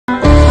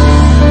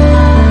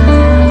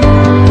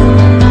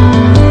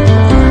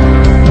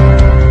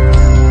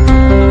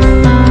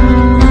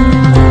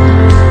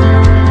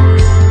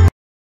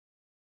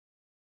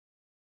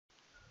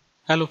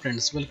Hello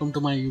friends, welcome to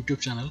my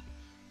YouTube channel,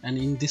 and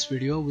in this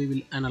video we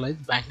will analyze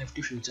Bank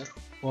Nifty future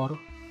for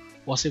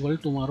possible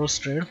tomorrow's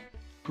trade.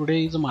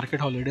 Today is a market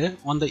holiday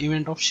on the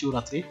event of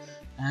Shivratri,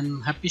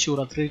 and happy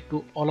Shivratri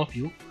to all of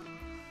you.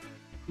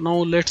 Now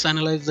let's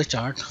analyze the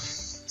chart.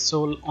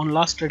 So on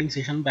last trading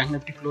session, Bank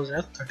Nifty closed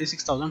at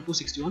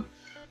 36,261,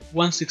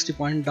 160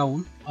 point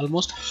down,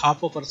 almost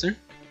 0.5%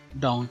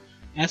 down.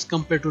 As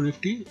compared to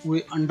Nifty,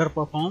 we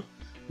underperformed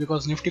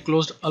because Nifty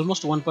closed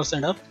almost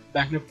 1% up,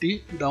 Bank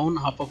Nifty down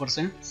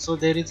 0.5%. So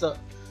there is a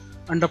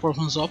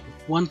underperformance of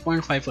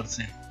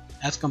 1.5%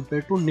 as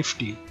compared to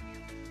Nifty.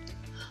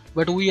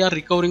 But we are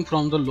recovering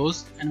from the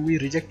lows and we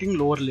rejecting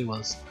lower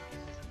levels.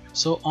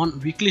 So on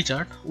weekly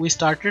chart, we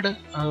started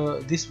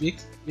this week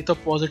with a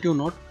positive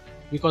note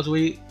because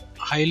we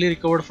highly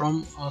recovered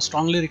from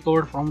strongly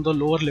recovered from the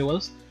lower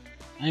levels,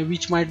 and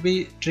which might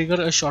be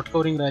trigger a short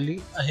covering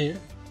rally ahead.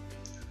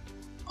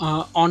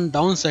 On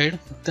downside,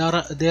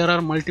 there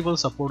are multiple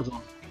support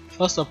zones.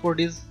 First support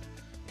is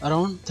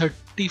around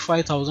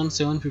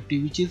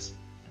 35,750, which is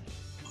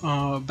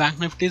Bank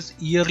Nifty's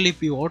yearly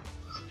pivot,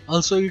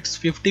 also its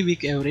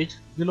 50-week average.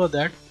 Below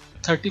that,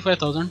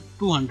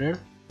 35,200,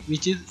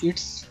 which is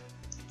its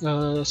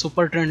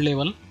super trend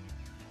level,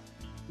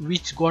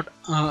 which got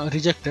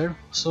rejected.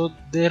 So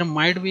there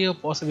might be a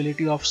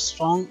possibility of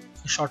strong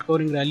short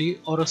covering rally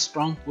or a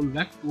strong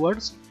pullback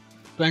towards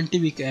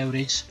 20-week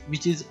average,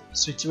 which is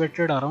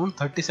situated around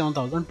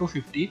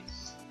 37,250.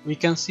 We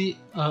can see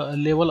a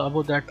level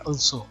above that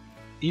also.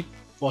 If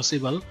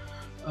possible,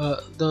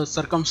 the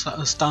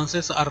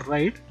circumstances are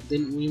right,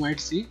 then we might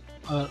see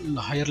a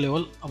higher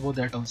level above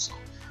that also.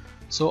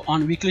 So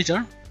on weekly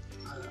chart,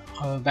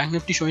 Bank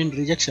Nifty showing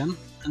rejection,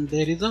 and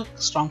there is a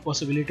strong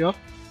possibility of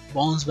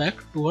bounce back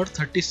toward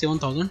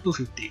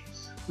 37,250.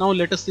 Now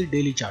let us see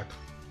daily chart.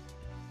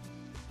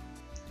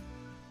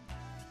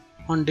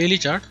 On daily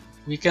chart,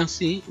 we can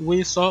see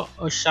we saw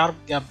a sharp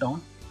gap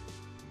down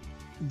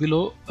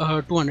below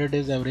 200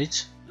 days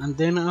average, and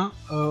then a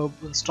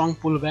strong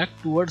pullback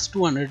towards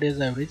 200 days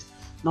average.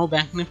 Now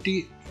Bank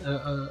Nifty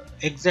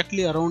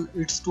exactly around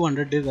its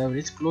 200 days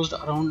average, closed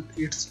around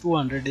its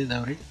 200 days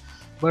average,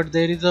 but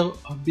there is a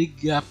big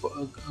gap.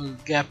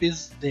 Gap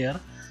is there,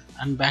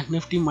 and Bank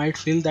Nifty might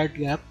fill that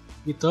gap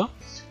with a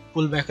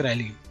pullback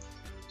rally.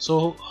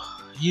 So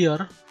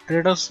here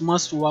traders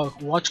must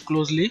watch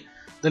closely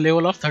the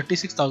level of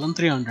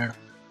 36,300.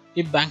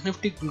 If Bank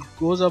Nifty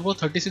goes above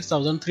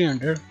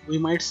 36,300, we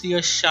might see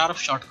a sharp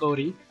short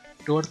covering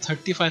toward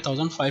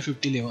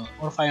 35,550 level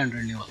or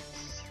 500 level.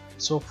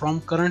 So from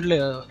current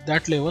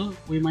that level,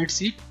 we might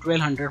see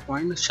 1200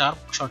 point sharp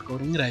short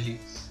covering rally,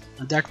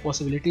 and that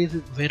possibility is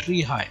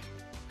very high.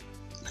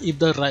 If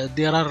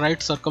there are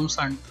right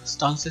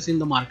circumstances in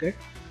the market,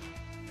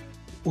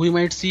 we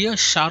might see a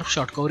sharp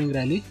short covering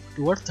rally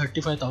toward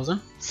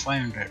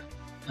 35,500,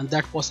 and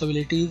that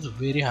possibility is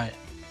very high.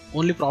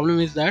 Only problem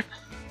is that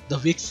the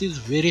VIX is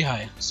very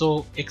high,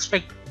 so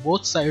expect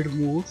both side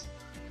moves,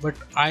 but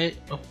I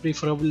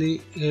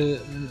preferably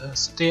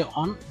stay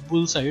on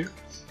bull side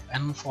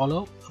and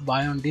follow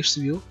buy on dips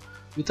view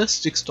with a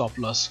strict stop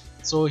loss.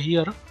 So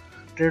here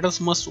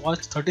traders must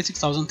watch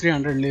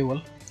 36,300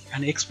 level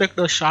and expect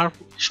a sharp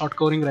short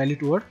covering rally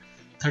toward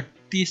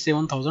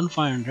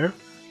 37,500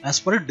 as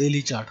per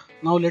daily chart.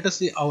 Now let us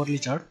see hourly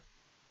chart.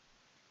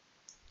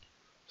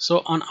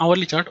 So on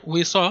hourly chart,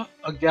 we saw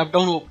a gap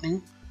down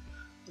opening,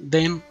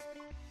 then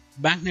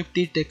Bank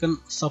Nifty taken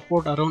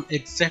support around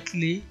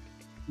exactly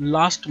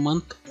last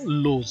month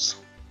lows.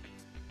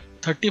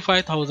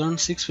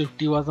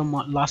 35,650 was the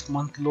last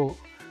month low,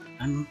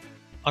 and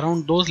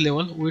around those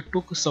levels we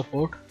took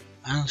support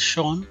and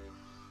shown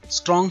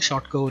strong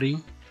short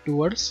covering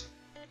towards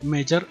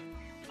major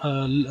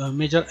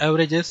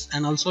averages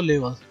and also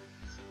levels.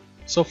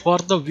 So for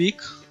the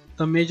week,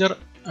 the major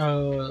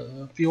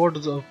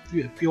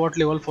pivot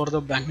level for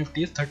the Bank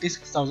Nifty is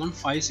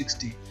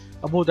 36,560.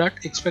 Above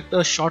that, expect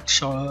a sharp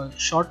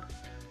short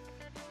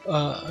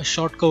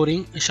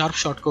covering,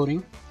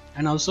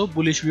 and also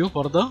bullish view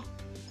for the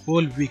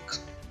whole week.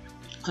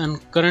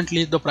 And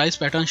currently the price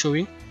pattern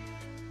showing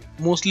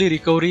mostly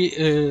recovery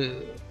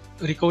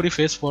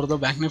phase for the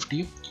Bank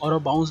Nifty or a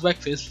bounce back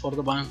phase for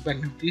the Bank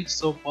Nifty.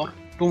 So for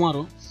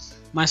tomorrow,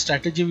 my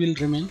strategy will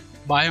remain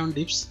buy on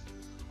dips.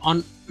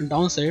 On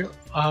downside,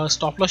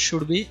 stop loss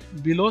should be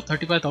below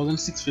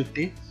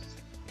 35,650.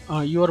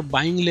 Your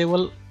buying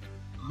level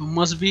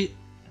must be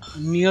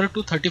near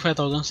to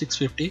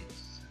 35,650.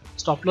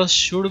 Stop loss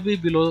should be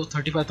below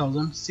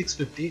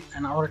 35,650,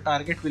 and our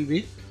target will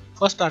be,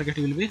 first target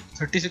will be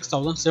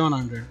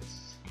 36,700.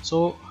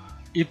 So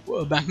if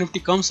Bank Nifty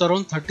comes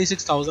around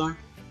 36,000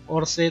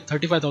 or say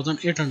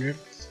 35,800,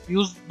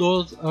 use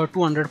those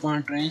 200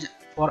 point range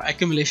for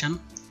accumulation.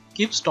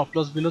 Keep stop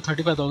loss below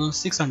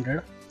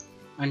 35,600,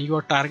 and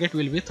your target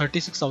will be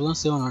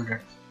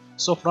 36,700.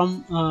 So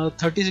from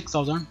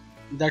 36,000,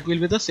 that will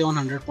be the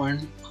 700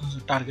 point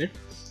target.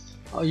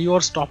 Your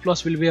stop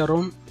loss will be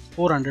around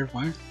 400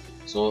 points.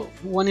 So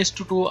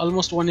 1:2,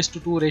 almost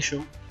 1:2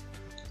 ratio.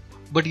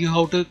 But you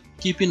have to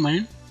keep in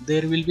mind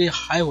there will be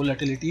high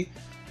volatility,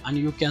 and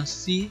you can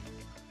see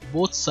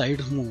both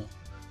sides move.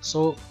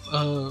 So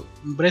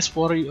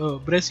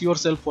brace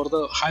yourself for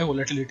the high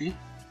volatility,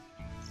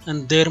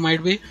 and there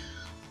might be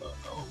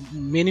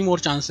many more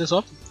chances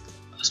of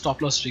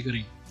stop loss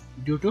triggering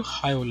due to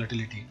high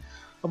volatility.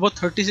 About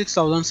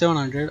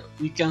 36,700,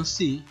 we can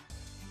see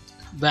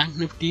Bank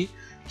Nifty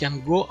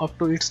can go up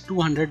to its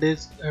 200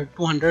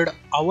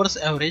 hours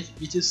average,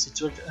 which is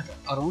situated at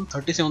around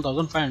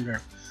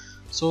 37,500.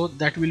 So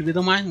that will be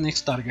my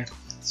next target.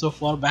 So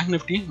for Bank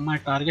Nifty, my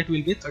target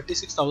will be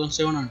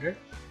 36,700.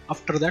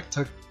 After that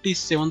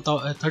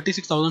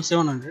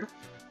 36,700.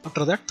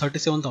 After that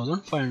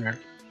 37,500.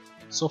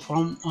 So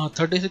from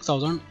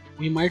 36,000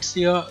 we might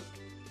see a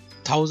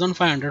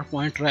 1,500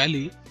 point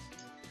rally,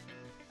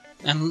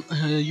 and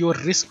your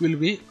risk will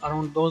be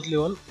around those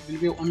level will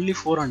be only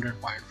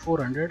 400 point.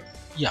 400,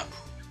 yeah,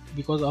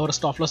 because our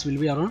stop loss will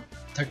be around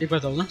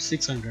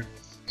 35,600.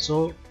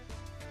 So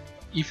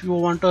if you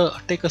want to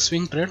take a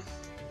swing trade,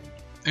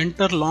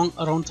 enter long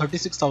around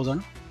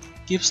 36,000,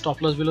 keep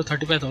stop loss below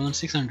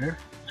 35,600,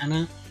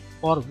 and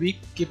for week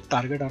keep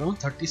target around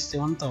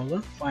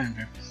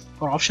 37,500.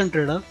 For option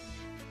trader,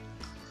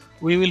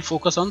 we will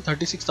focus on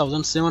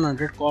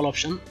 36,700 call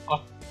option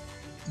of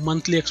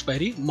monthly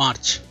expiry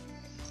March.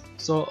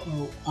 So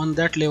on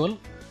that level,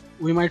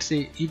 we might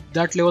say if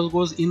that level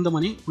goes in the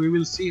money, we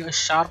will see a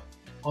sharp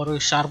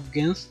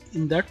gains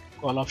in that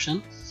call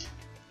option.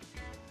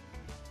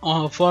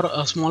 For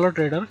a smaller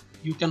trader,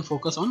 you can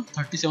focus on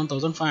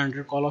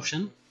 37,500 call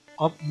option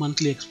of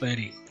monthly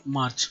expiry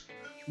March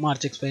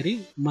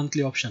expiry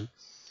monthly option.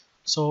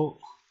 So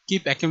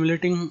keep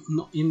accumulating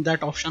in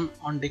that option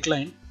on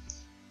decline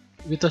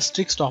with a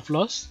strict stop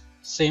loss,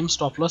 same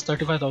stop loss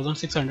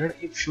 35,600.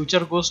 If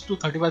future goes to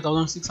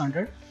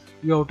 35,600,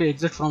 you have to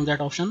exit from that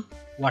option.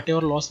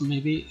 Whatever loss may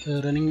be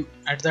running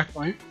at that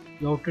point,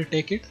 you have to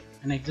take it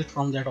and exit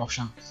from that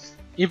option.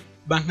 If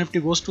Bank Nifty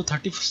goes to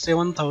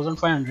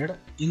 37,500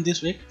 in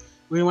this week,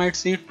 we might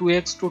see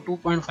 2x to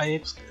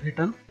 2.5x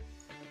return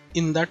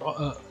in that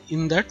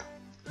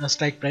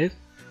strike price.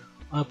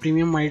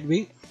 Premium might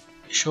be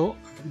show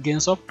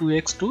gains of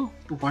 2x to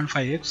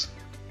 2.5x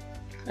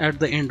at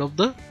the end of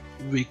the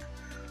week,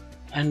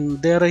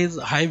 and there is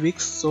high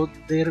wicks, so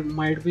there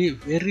might be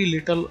very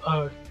little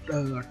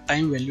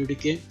time value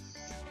decay,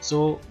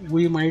 so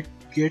we might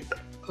get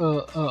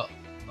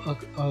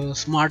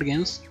smart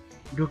gains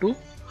due to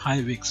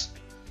high wicks.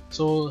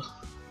 So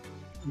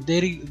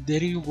there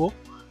you go.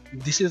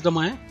 This is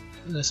my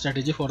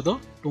strategy for the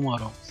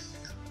tomorrow.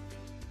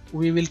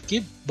 We will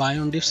keep buy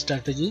on dip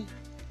strategy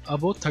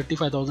above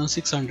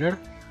 35,600.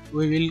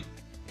 We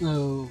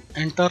will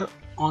enter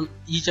on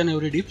each and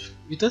every dip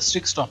with a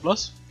strict stop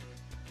loss.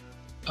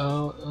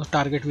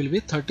 Target will be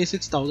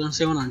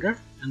 36,700,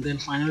 and then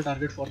final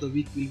target for the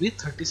week will be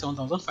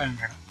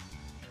 37,500.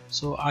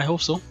 So I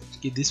hope so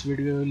this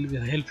video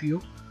will help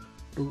you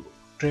to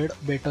trade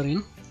better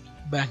in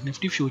Bank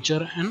Nifty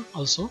future and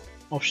also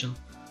option.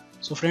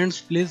 So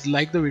friends, please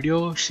like the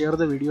video, share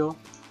the video.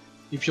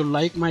 If you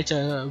like my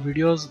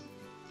videos,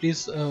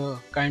 please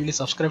kindly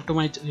subscribe to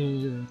my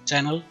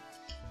channel.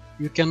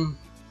 You can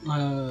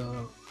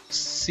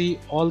see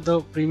all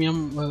the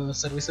premium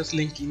services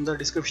link in the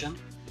description.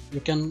 You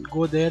can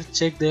go there,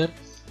 check there.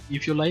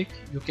 If you like,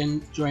 you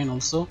can join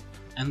also.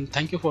 And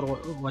thank you for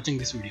watching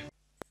this video.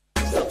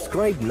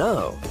 Subscribe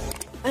now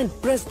and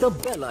press the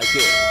bell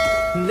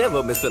icon.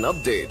 Never miss an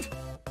update.